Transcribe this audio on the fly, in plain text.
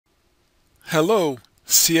Hello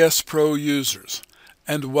CSPro users,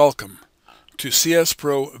 and welcome to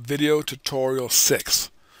CSPro Video Tutorial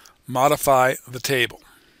 6, Modify the Table.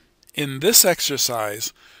 In this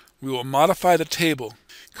exercise, we will modify the table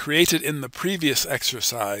created in the previous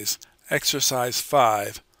exercise, exercise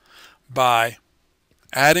 5, by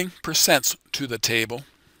adding percents to the table,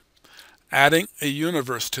 adding a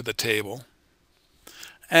universe to the table,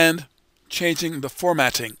 and changing the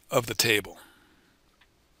formatting of the table.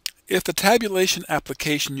 If the tabulation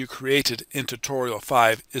application you created in Tutorial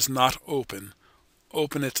 5 is not open,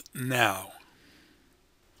 open it now.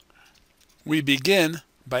 We begin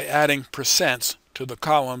by adding percents to the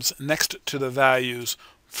columns next to the values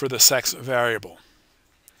for the sex variable.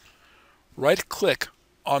 Right-click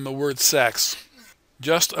on the word sex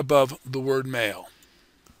just above the word male.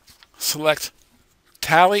 Select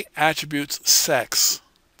Tally Attributes Sex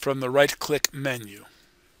from the right-click menu.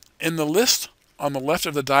 In the list on the left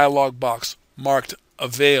of the dialog box marked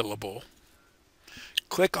Available,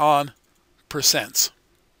 click on Percents.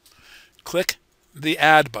 Click the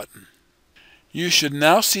Add button. You should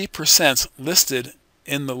now see percents listed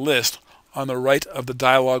in the list on the right of the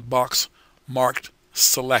dialog box marked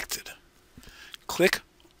Selected. Click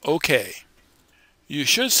OK. You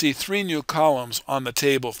should see 3 new columns on the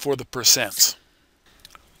table for the percents.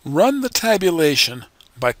 Run the tabulation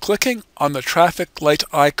by clicking on the traffic light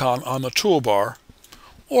icon on the toolbar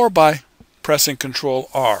or by pressing Ctrl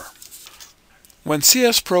R. When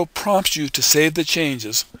CSPro prompts you to save the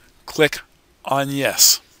changes, click on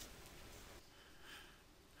Yes.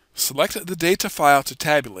 Select the data file to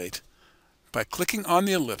tabulate by clicking on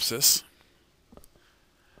the ellipsis,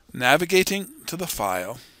 navigating to the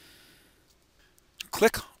file,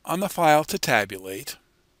 click on the file to tabulate,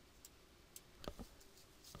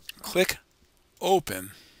 click Open,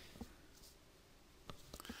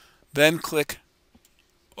 then click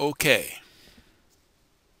OK.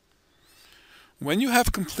 When you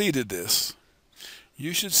have completed this,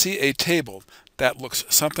 you should see a table that looks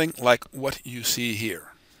something like what you see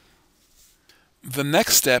here. The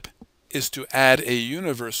next step is to add a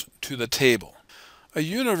universe to the table. A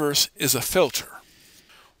universe is a filter,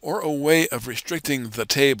 or a way of restricting the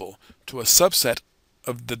table to a subset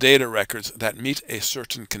of the data records that meet a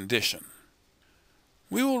certain condition.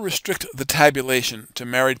 We will restrict the tabulation to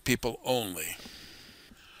married people only.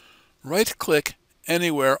 Right-click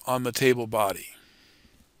anywhere on the table body.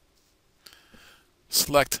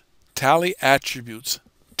 Select Tally Attributes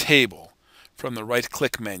Table from the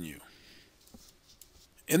right-click menu.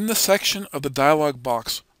 In the section of the dialog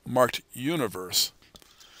box marked Universe,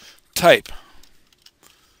 type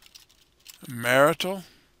marital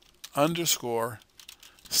underscore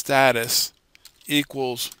status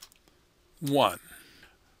equals 1.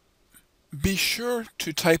 Be sure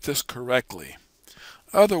to type this correctly.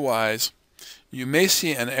 Otherwise, you may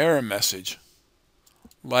see an error message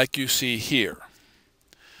like you see here.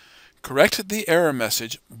 Correct the error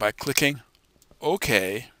message by clicking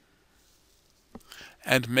OK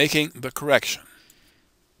and making the correction.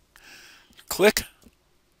 Click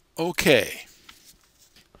OK.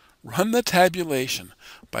 Run the tabulation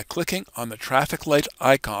by clicking on the traffic light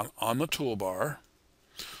icon on the toolbar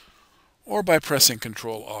or by pressing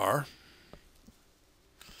Ctrl R.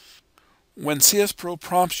 When CSPro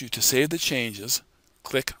prompts you to save the changes,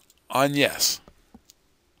 click on Yes.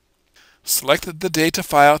 Select the data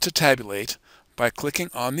file to tabulate by clicking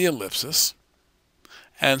on the ellipsis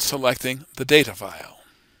and selecting the data file.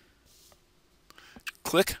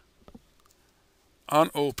 Click on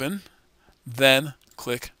Open, then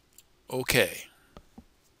click OK.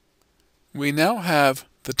 We now have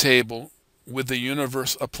the table with the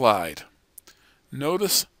universe applied.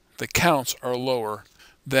 Notice the counts are lower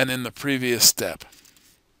than in the previous step.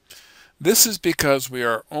 This is because we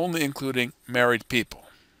are only including married people.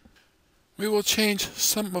 We will change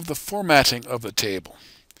some of the formatting of the table.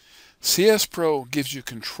 CSPro gives you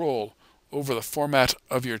control over the format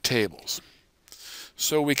of your tables,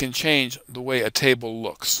 so we can change the way a table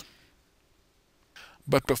looks.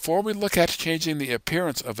 But before we look at changing the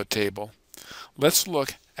appearance of a table, let's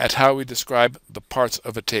look at how we describe the parts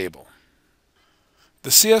of a table.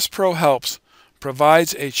 The CSPro Helps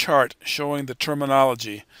provides a chart showing the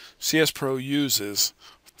terminology CSPro uses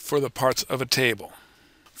for the parts of a table.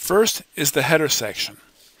 First is the header section.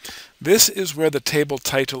 This is where the table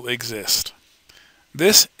title exists.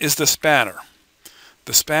 This is the spanner.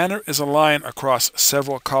 The spanner is a line across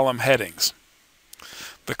several column headings.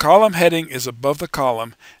 The column heading is above the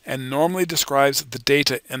column and normally describes the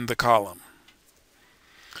data in the column.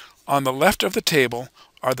 On the left of the table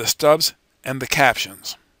are the stubs and the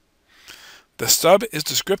captions. The stub is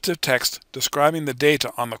descriptive text describing the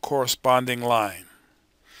data on the corresponding line.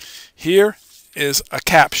 Here is a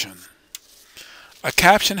caption. A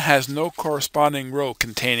caption has no corresponding row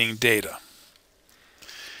containing data.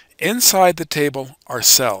 Inside the table are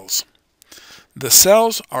cells. The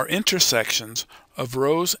cells are intersections of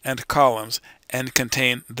rows and columns and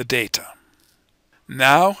contain the data.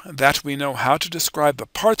 Now that we know how to describe the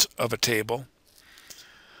parts of a table,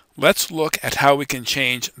 let's look at how we can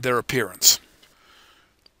change their appearance.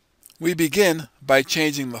 We begin by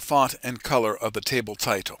changing the font and color of the table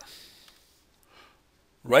title.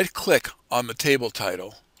 Right-click on the table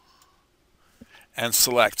title and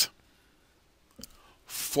select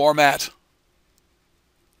Format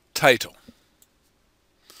Title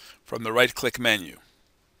from the right-click menu.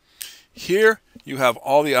 Here you have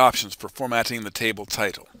all the options for formatting the table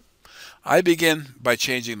title. I begin by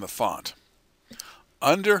changing the font.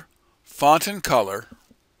 Under Font and Color,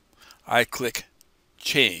 I click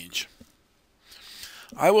Change.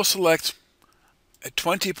 I will select a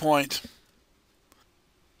 20-point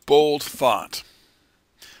bold font.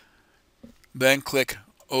 Then click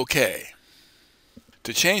OK.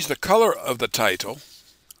 To change the color of the title,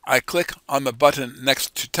 I click on the button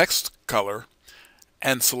next to Text Color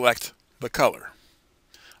and select the color.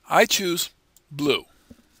 I choose blue.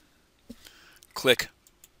 Click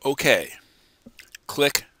OK.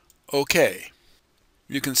 Click OK.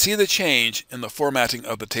 You can see the change in the formatting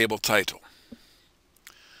of the table title.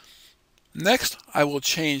 Next, I will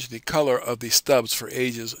change the color of the stubs for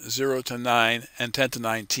ages 0 to 9 and 10 to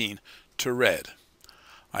 19 to red.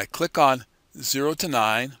 I click on 0 to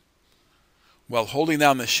 9. While holding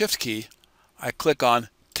down the Shift key, I click on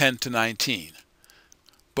 10 to 19.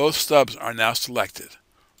 Both stubs are now selected.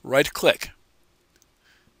 Right-click.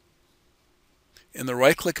 In the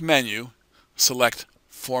right-click menu, select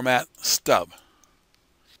Format Stub.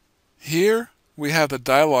 Here we have the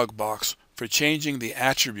dialog box for changing the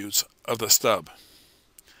attributes of the stub.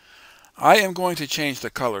 I am going to change the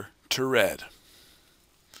color to red.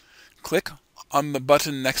 Click on the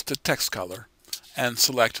button next to Text Color and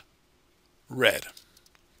select Red.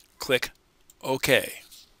 Click OK.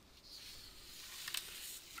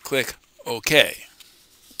 Click OK.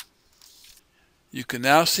 You can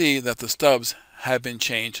now see that the stubs have been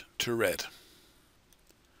changed to red.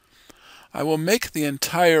 I will make the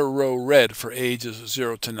entire row red for ages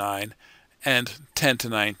 0 to 9 and 10 to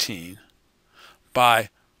 19 by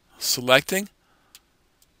selecting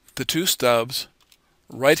the two stubs,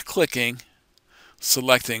 right-clicking,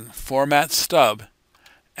 selecting Format Stub,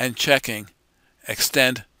 and checking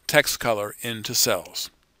Extend Text Color into Cells.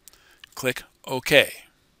 Click OK.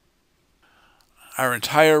 Our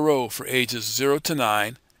entire row for ages 0 to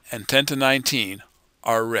 9 and 10 to 19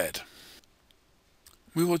 are red.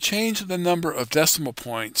 We will change the number of decimal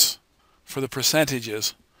points for the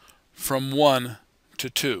percentages from 1 to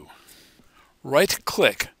 2.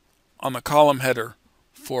 Right-click on the column header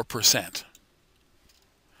for %.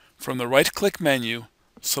 From the right-click menu,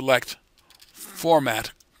 select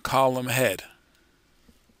Format Column Head.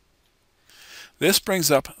 This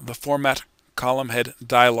brings up the Format Column Head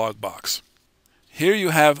dialog box. Here you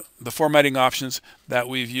have the formatting options that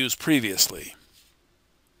we've used previously.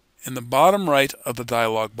 In the bottom right of the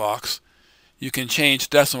dialog box, you can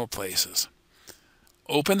change decimal places.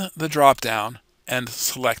 Open the drop-down and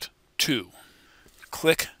select 2.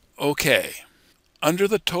 Click OK. Under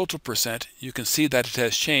the total %, you can see that it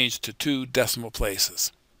has changed to 2 decimal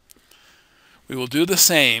places. We will do the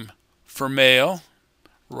same for male.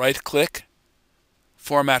 Right-click,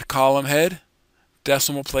 Format Column Head,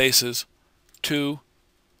 Decimal Places, 2,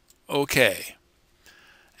 OK.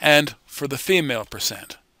 And for the female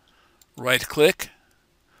 %, right-click,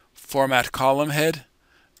 Format Column Head,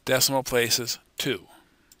 Decimal Places, 2.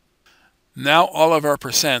 Now all of our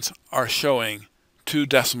percents are showing 2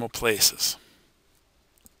 decimal places.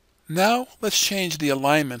 Now let's change the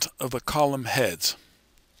alignment of the column heads.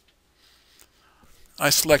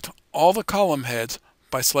 I select all the column heads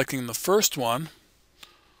by selecting the first one,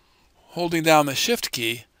 holding down the Shift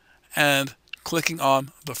key, and clicking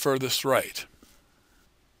on the furthest right.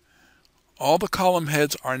 All the column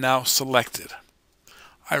heads are now selected.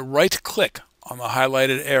 I right-click on the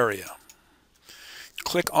highlighted area.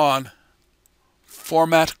 Click on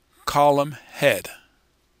Format Column Head.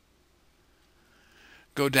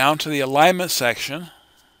 Go down to the Alignment section.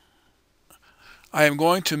 I am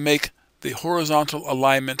going to make the horizontal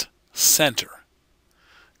alignment center.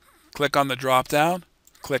 Click on the drop-down,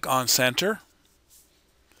 click on Center,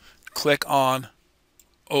 click on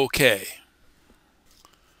OK.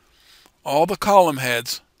 All the column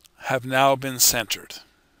heads have now been centered.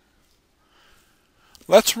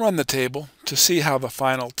 Let's run the table to see how the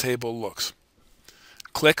final table looks.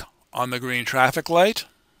 Click on the green traffic light.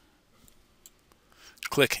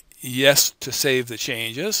 Click Yes to save the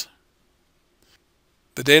changes.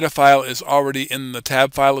 The data file is already in the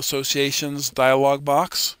Tab File Associations dialog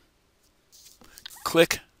box.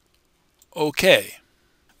 Click OK.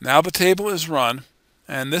 Now the table is run,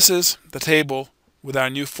 and this is the table with our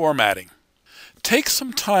new formatting. Take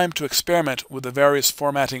some time to experiment with the various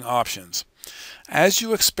formatting options. As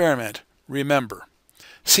you experiment, remember,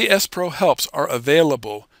 CSPro helps are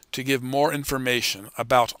available to give more information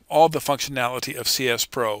about all the functionality of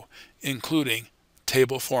CSPro, including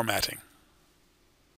table formatting.